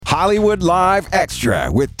Hollywood Live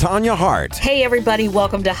Extra with Tanya Hart. Hey, everybody.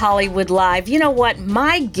 Welcome to Hollywood Live. You know what?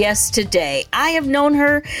 My guest today, I have known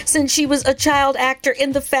her since she was a child actor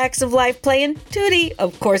in The Facts of Life playing Tootie.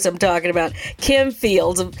 Of course, I'm talking about Kim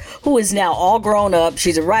Fields, who is now all grown up.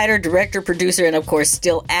 She's a writer, director, producer, and of course,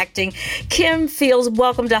 still acting. Kim Fields,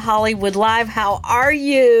 welcome to Hollywood Live. How are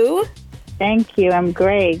you? Thank you. I'm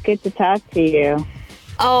great. Good to talk to you.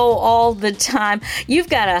 Oh, all the time. You've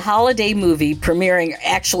got a holiday movie premiering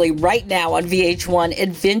actually right now on VH1,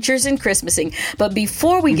 Adventures in Christmasing. But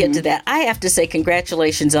before we get to that, I have to say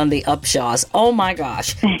congratulations on the Upshaws. Oh, my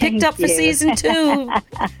gosh. Picked up for season 2.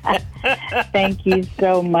 Thank you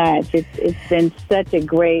so much. It's been such a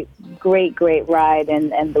great ride.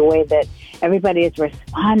 And the way that everybody has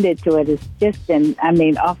responded to it has just been,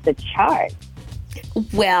 off the chart.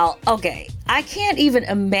 Well, okay. I can't even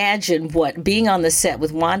imagine what being on the set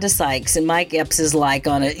with Wanda Sykes and Mike Epps is like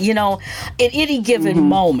on at any given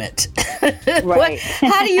moment. Right.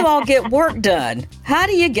 How do you all get work done? How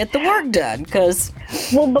do you get the work done? Because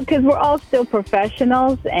we're all still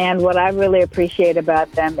professionals, and what I really appreciate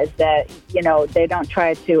about them is that, they don't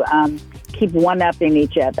try to keep one-upping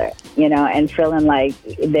each other, and feeling like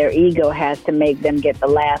their ego has to make them get the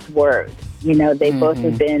last word. They both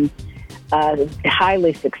have been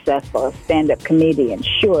highly successful stand-up comedians,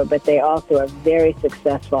 sure, but they also are very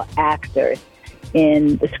successful actors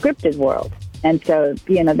in the scripted world. And so,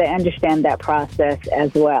 they understand that process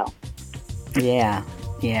as well. Yeah.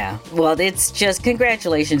 Well, it's just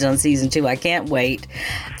congratulations on season 2. I can't wait.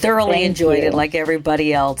 Thoroughly enjoyed it like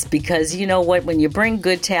everybody else, because you know what? When you bring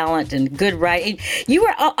good talent and good writing,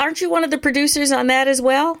 aren't you one of the producers on that as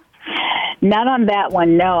well? Not on that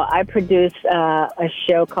one, no. I produced a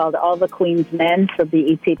show called All the Queen's Men for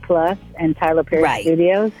BET Plus and Tyler Perry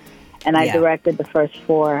Studios, and I directed the first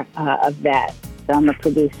 4 of that. So I'm a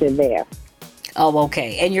producer there. Oh,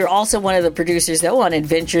 okay. And you're also one of the producers, though, on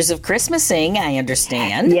Adventures of Christmasing, I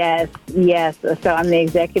understand. Yes. So I'm the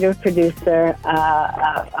executive producer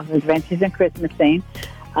of Adventures in Christmasing,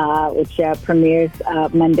 which premieres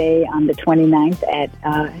Monday on the 29th at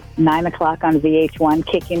 9 o'clock on VH1,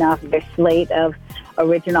 kicking off their slate of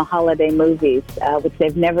original holiday movies, which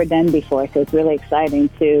they've never done before. So it's really exciting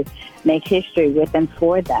to make history with and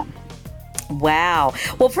for them. Wow.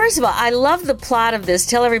 Well, first of all, I love the plot of this.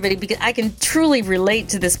 Tell everybody, because I can truly relate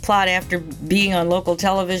to this plot after being on local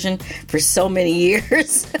television for so many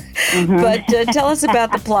years. But tell us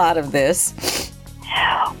about the plot of this.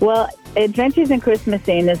 Well, Adventures in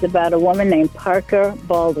Christmasing is about a woman named Parker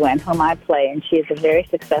Baldwin, whom I play, and she is a very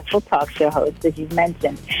successful talk show host, as you've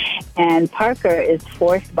mentioned. And Parker is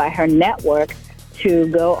forced by her network to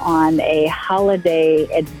go on a holiday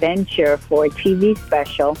adventure for a TV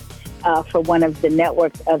special for one of the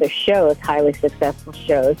network's other shows, highly successful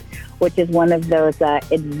shows, which is one of those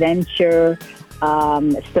adventure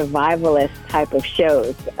survivalist type of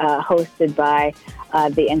shows hosted by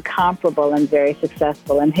the incomparable and very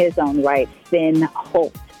successful in his own right, Finn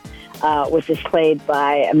Holt, which is played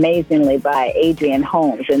amazingly by Adrian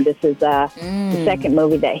Holmes. And this is the second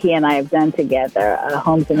movie that he and I have done together.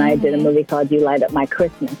 Holmes and I did a movie called You Light Up My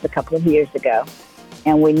Christmas a couple of years ago.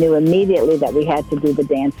 And we knew immediately that we had to do the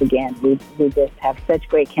dance again. We just have such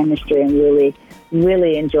great chemistry and really,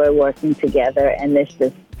 really enjoy working together. And this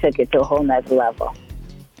just took it to a whole nother level.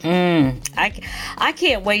 I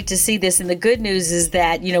can't wait to see this. And the good news is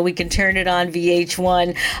that, we can turn it on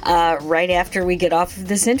VH1 right after we get off of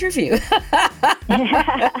this interview.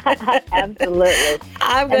 Absolutely.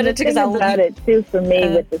 I'm going to think about it, too, for me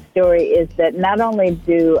with the story is that not only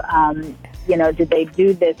do they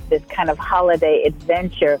do this kind of holiday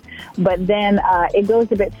adventure, but then it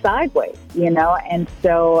goes a bit sideways, and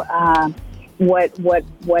so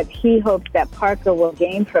what he hopes that Parker will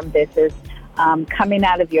gain from this is coming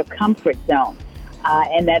out of your comfort zone.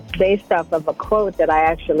 And that's based off of a quote that I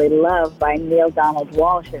actually love by Neil Donald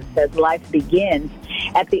Walsh. It says, life begins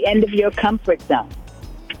at the end of your comfort zone.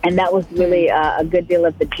 And that was really a good deal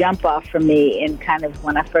of the jump off for me in kind of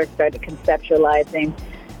when I first started conceptualizing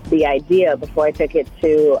the idea before I took it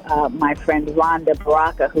to my friend Rhonda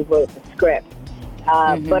Baraka, who wrote the script.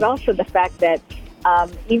 But also the fact that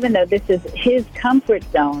even though this is his comfort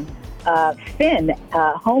zone, Finn,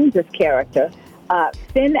 Holmes' character,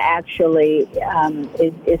 Finn actually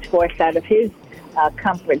is forced out of his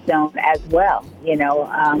comfort zone as well.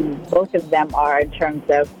 Both of them are in terms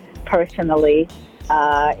of personally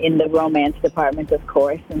in the romance department, of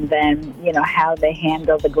course, and then, how they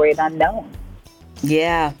handle the great unknown.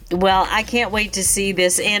 Yeah. Well, I can't wait to see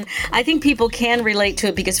this. And I think people can relate to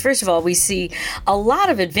it because, first of all, we see a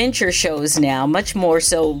lot of adventure shows now, much more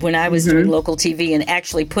so when I was doing local TV and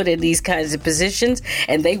actually put in these kinds of positions,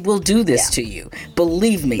 and they will do this to you.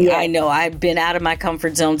 Believe me, I know. I've been out of my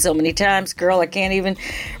comfort zone so many times. Girl, I can't even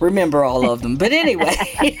remember all of them. But anyway.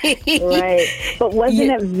 Right. But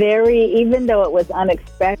wasn't it very, even though it was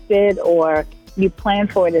unexpected or you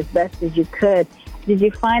planned for it as best as you could, did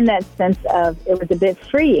you find that sense of it was a bit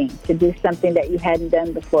freeing to do something that you hadn't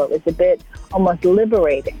done before? It was a bit almost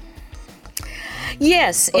liberating.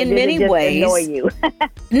 Yes, or in many ways. Annoy you?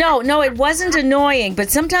 No, it wasn't annoying,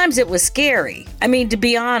 but sometimes it was scary. I mean, to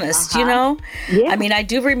be honest, you know? Yeah. I mean, I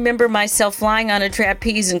do remember myself flying on a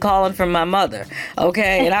trapeze and calling from my mother,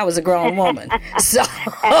 okay? And I was a grown woman. So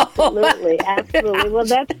Absolutely. Well,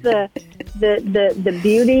 that's the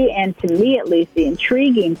beauty, and to me at least, the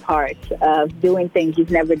intriguing part of doing things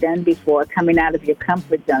you've never done before, coming out of your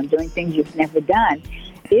comfort zone, doing things you've never done,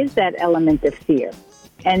 is that element of fear.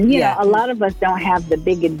 And, you know, a lot of us don't have the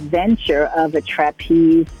big adventure of a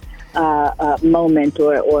trapeze moment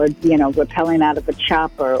or, you know, rappelling out of a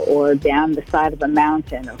chopper or down the side of a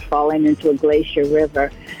mountain or falling into a glacier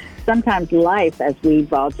river. Sometimes life, as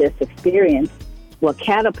we've all just experienced, will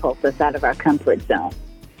catapult us out of our comfort zone.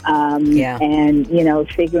 And, you know,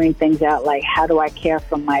 figuring things out like, how do I care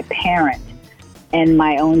for my parent and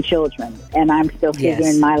my own children? And I'm still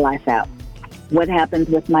figuring my life out. What happens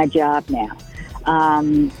with my job now?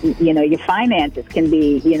 You know, your finances can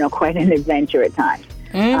be, you know, quite an adventure at times.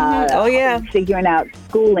 Figuring out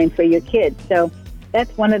schooling for your kids. So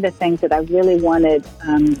that's one of the things that I really wanted,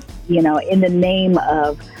 you know, in the name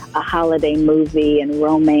of a holiday movie and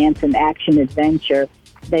romance and action adventure,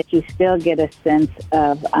 that you still get a sense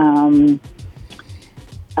of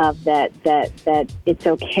that it's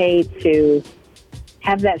okay to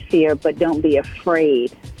have that fear, but don't be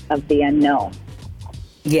afraid of the unknown.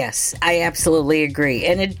 Yes, I absolutely agree.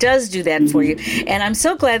 And it does do that for you. And I'm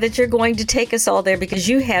so glad that you're going to take us all there because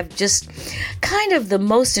you have just kind of the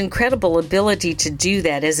most incredible ability to do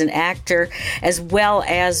that as an actor, as well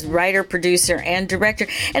as writer, producer, and director.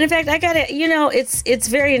 And in fact, I got to, you know, it's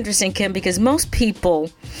very interesting, Kim, because most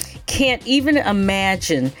people can't even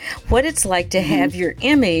imagine what it's like to have your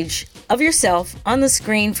image of yourself on the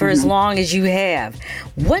screen for as long as you have.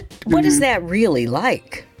 What is that really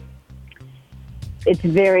like? It's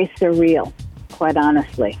very surreal, quite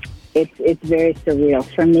honestly. It's very surreal.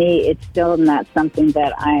 For me, it's still not something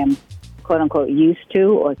that I am, quote unquote, used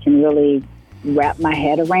to or can really wrap my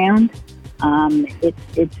head around.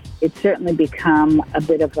 It's certainly become a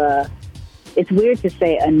bit of it's weird to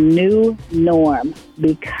say a new norm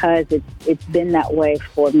because it's been that way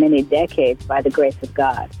for many decades by the grace of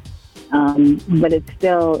God. But it's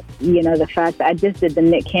still, you know, the fact that I just did the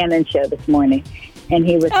Nick Cannon show this morning. And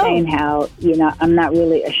he was saying how, you know, I'm not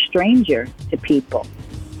really a stranger to people,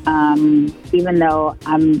 even though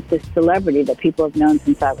I'm this celebrity that people have known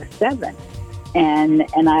since I was 7. And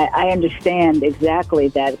I understand exactly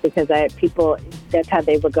that because people, that's how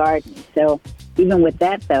they regard me. So even with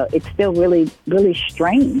that, though, it's still really, really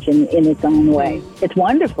strange in its own way. It's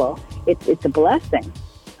wonderful. It's a blessing,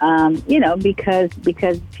 you know, because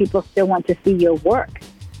people still want to see your work.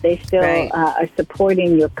 They still are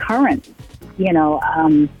supporting your current, you know,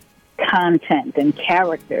 content and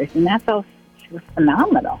characters, and that's all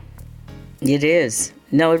phenomenal. It is.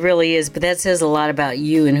 No, it really is. But that says a lot about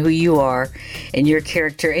you and who you are, and your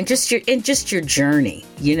character, and just your journey.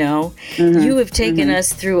 You know, you have taken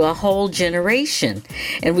us through a whole generation,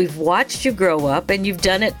 and we've watched you grow up, and you've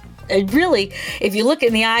done it. Really, if you look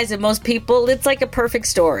in the eyes of most people, it's like a perfect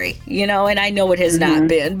story, you know, and I know it has not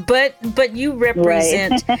been, but you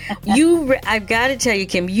represent, I've got to tell you,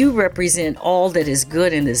 Kim, you represent all that is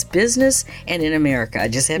good in this business and in America. I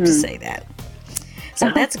just have to say that. So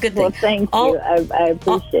that's a good thing. Well, thank you. I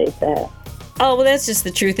appreciate that. Oh, well, that's just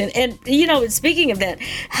the truth. And, you know, speaking of that,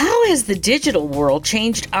 how has the digital world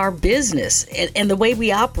changed our business and the way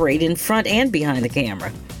we operate in front and behind the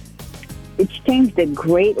camera? It's changed it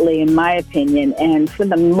greatly, in my opinion, and for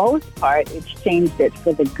the most part, it's changed it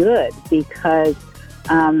for the good because,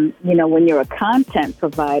 you know, when you're a content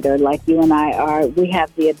provider like you and I are, we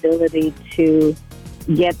have the ability to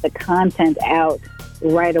get the content out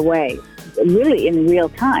right away, really in real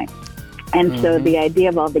time. And so the idea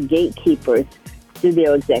of all the gatekeepers,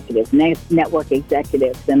 studio executives, network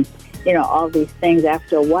executives, and, you know, all these things,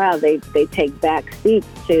 after a while, they take back seats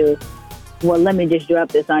to, well, let me just drop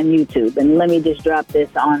this on YouTube, and let me just drop this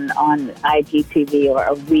on IGTV or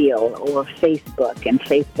a Reel or Facebook and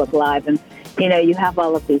Facebook Live. And, you know, you have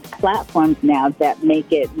all of these platforms now that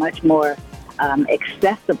make it much more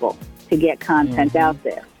accessible to get content out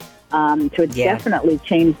there. So it's Yeah. definitely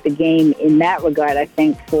changed the game in that regard, I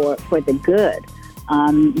think, for the good.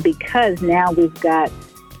 Because now we've got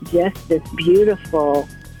just this beautiful,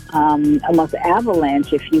 almost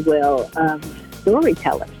avalanche, if you will, of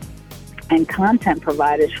storytellers and content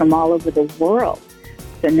providers from all over the world.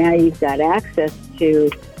 So now you've got access to,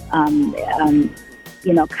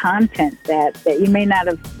 content that you may not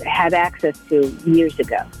have had access to years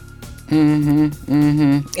ago. Mm-hmm.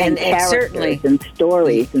 Mm-hmm. And characters certainly, and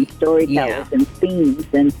stories and storytellers Yeah. and themes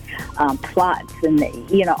and plots and,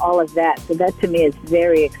 all of that. So that to me is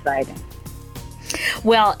very exciting.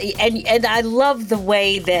 well, and I love the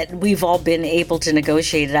way that we've all been able to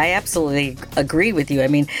negotiate it. I absolutely agree with you. I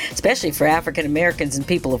mean, especially for African Americans and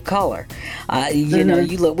people of color. You know,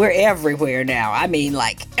 you look, we're everywhere now. I mean,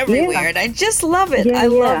 like everywhere, Yeah. and I just love it. Yeah, I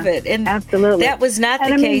love yeah. it, and Absolutely. that was not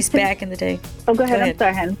And the I mean, case back in the day. Oh, go ahead. Go I'm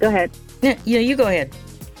sorry, Hen. Go ahead. Yeah, you go ahead.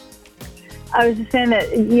 I was just saying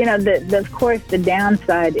that, of course, the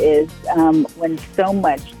downside is when so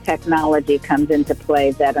much technology comes into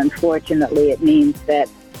play that unfortunately it means that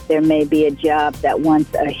there may be a job that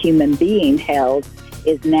once a human being held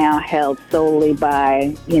is now held solely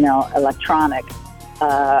by, electronic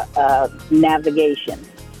navigation.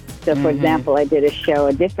 So, for example, I did a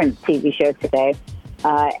different TV show today,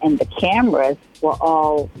 and the cameras were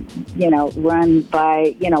all, run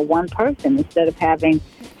by, one person instead of having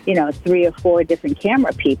 3 or 4 different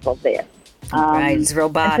camera people there. Right, it's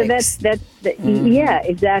robotics. So yeah,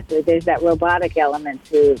 exactly. There's that robotic element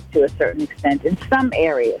to a certain extent in some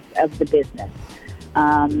areas of the business.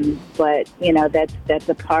 But that's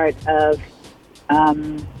a part of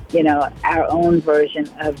our own version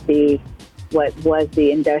of what was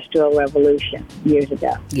the Industrial Revolution years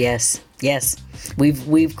ago. Yes.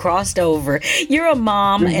 We've crossed over. You're a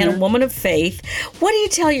mom and a woman of faith. What do you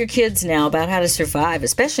tell your kids now about how to survive,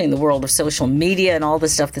 especially in the world of social media and all the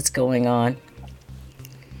stuff that's going on?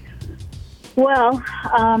 Well,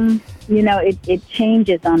 it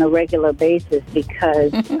changes on a regular basis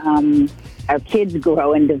because our kids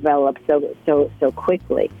grow and develop so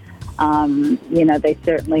quickly. They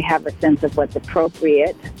certainly have a sense of what's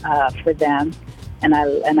appropriate for them. And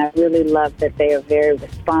I really love that they are very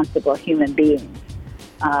responsible human beings,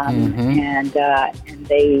 and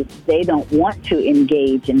they don't want to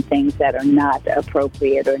engage in things that are not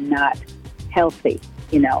appropriate or not healthy,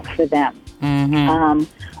 for them.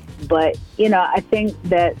 But I think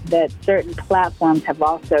that certain platforms have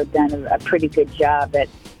also done a pretty good job at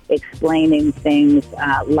explaining things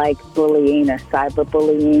like bullying or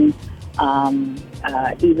cyberbullying,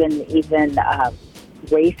 even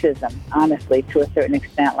racism, honestly, to a certain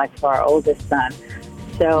extent, like for our oldest son.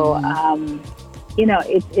 So,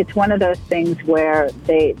 it's one of those things where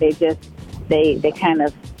they kind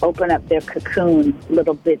of open up their cocoon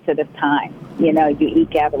little bits at a time. You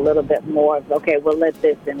eke out a little bit more of, okay, we'll let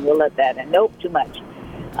this and we'll let that, and nope, too much.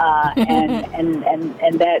 And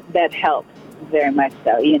that helps very much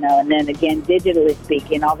so, and then again, digitally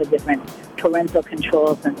speaking, all the different parental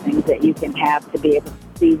controls and things that you can have to be able to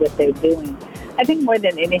see what they're doing. I think more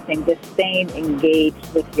than anything, just staying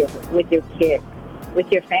engaged with your kids, with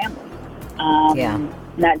your family.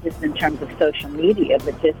 Not just in terms of social media,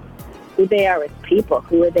 but just who they are as people.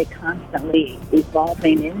 Who are they constantly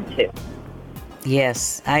evolving into?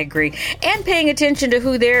 Yes, I agree. And paying attention to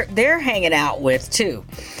who they're hanging out with too.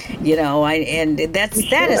 That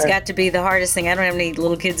has got to be the hardest thing. I don't have any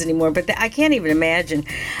little kids anymore, but I can't even imagine.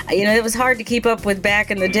 It was hard to keep up with back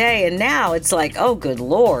in the day, and now it's like, oh, good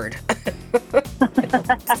Lord.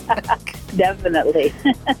 Definitely.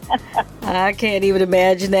 I can't even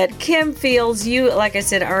imagine that. Kim Fields, you, like I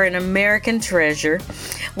said, are an American treasure.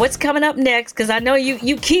 What's coming up next? Because I know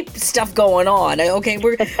you keep stuff going on. Okay,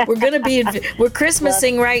 we're going to be we're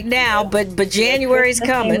Christmasing right now, but January's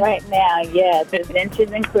coming right now. Yes,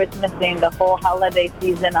 Adventures in Christmasing, the whole holiday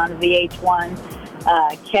season on VH1.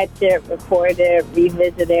 Catch it, record it,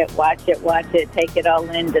 revisit it, watch it, take it all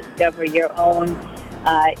in, discover your own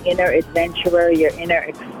inner adventurer, your inner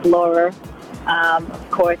explorer. Of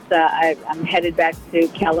course, I'm headed back to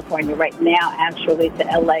California right now, actually to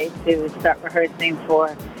LA to start rehearsing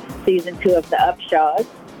for season 2 of The Upshaws.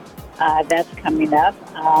 That's coming up.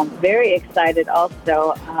 Very excited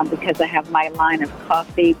also because I have my line of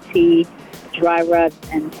coffee, tea, dry rubs,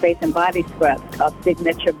 and face and body scrubs called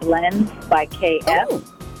Signature Blends by KF.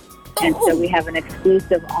 And so we have an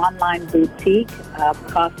exclusive online boutique of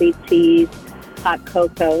coffee, teas, hot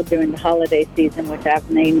cocoa during the holiday season, which I've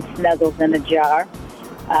named Snuggles in a Jar.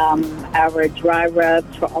 Our dry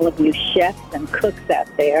rubs for all of you chefs and cooks out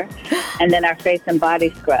there, and then our face and body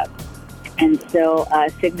scrubs. And so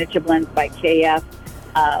Signature Blends by KF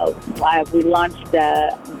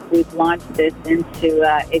We've launched this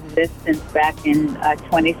into existence back in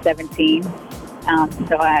 2017.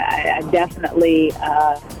 So I definitely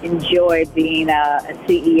enjoy being a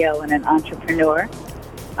CEO and an entrepreneur.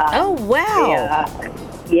 Oh, wow.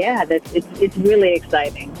 It's really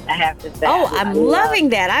exciting, I have to say. Oh, I'm loving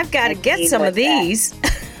that. I've got to get some of these.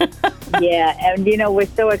 Yeah, and we're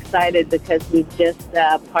so excited because we just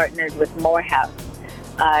partnered with Morehouse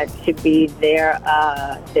to be their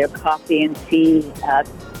coffee and tea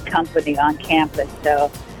company on campus.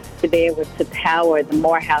 So to be able to power the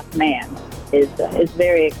Morehouse man is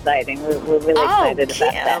very exciting. We're really excited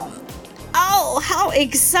about that. Oh, how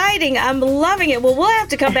exciting. I'm loving it. Well, we'll have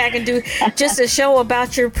to come back and do just a show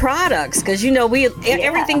about your products because,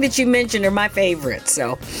 everything that you mentioned are my favorites.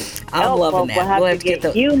 So I'm loving that. We'll have to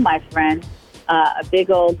get you, my friend, a big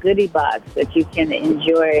old goodie box that you can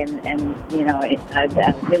enjoy and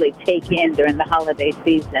really take in during the holiday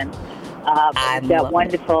season. We've got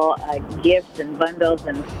wonderful gifts and bundles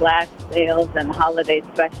and flash sales and holiday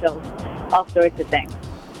specials, all sorts of things.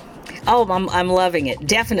 Oh, I'm loving it.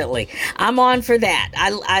 Definitely. I'm on for that.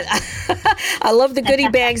 I love the goodie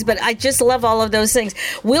bags, but I just love all of those things.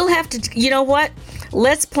 We'll have to, you know what?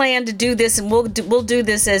 Let's plan to do this, and we'll do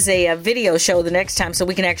this as a video show the next time so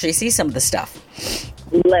we can actually see some of the stuff.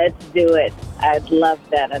 Let's do it. I'd love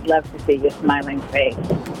that. I'd love to see your smiling face.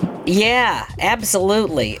 Yeah,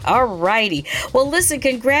 absolutely. All righty. Well, listen,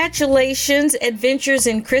 congratulations, Adventures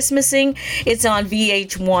in Christmasing. It's on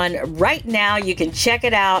VH1 right now. You can check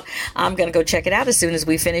it out. I'm going to go check it out as soon as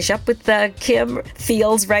we finish up with Kim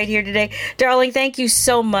Fields right here today. Darling, thank you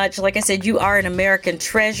so much. Like I said, you are an American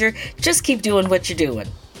treasure. Just keep doing what you're doing.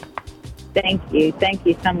 Thank you. Thank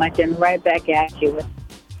you so much. And right back at you with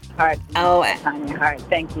heart. On your heart.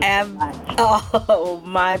 Thank you so much. Oh,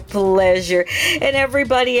 my pleasure. And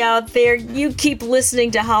everybody out there, you keep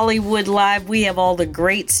listening to Hollywood Live. We have all the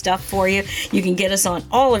great stuff for you. You can get us on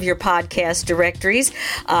all of your podcast directories,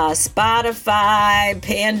 Spotify,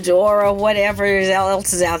 Pandora, whatever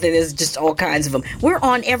else is out there. There's just all kinds of them. We're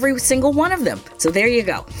on every single one of them. So there you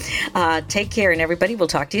go. Take care, and everybody, we'll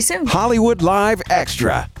talk to you soon. Hollywood Live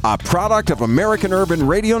Extra, a product of American Urban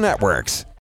Radio Networks.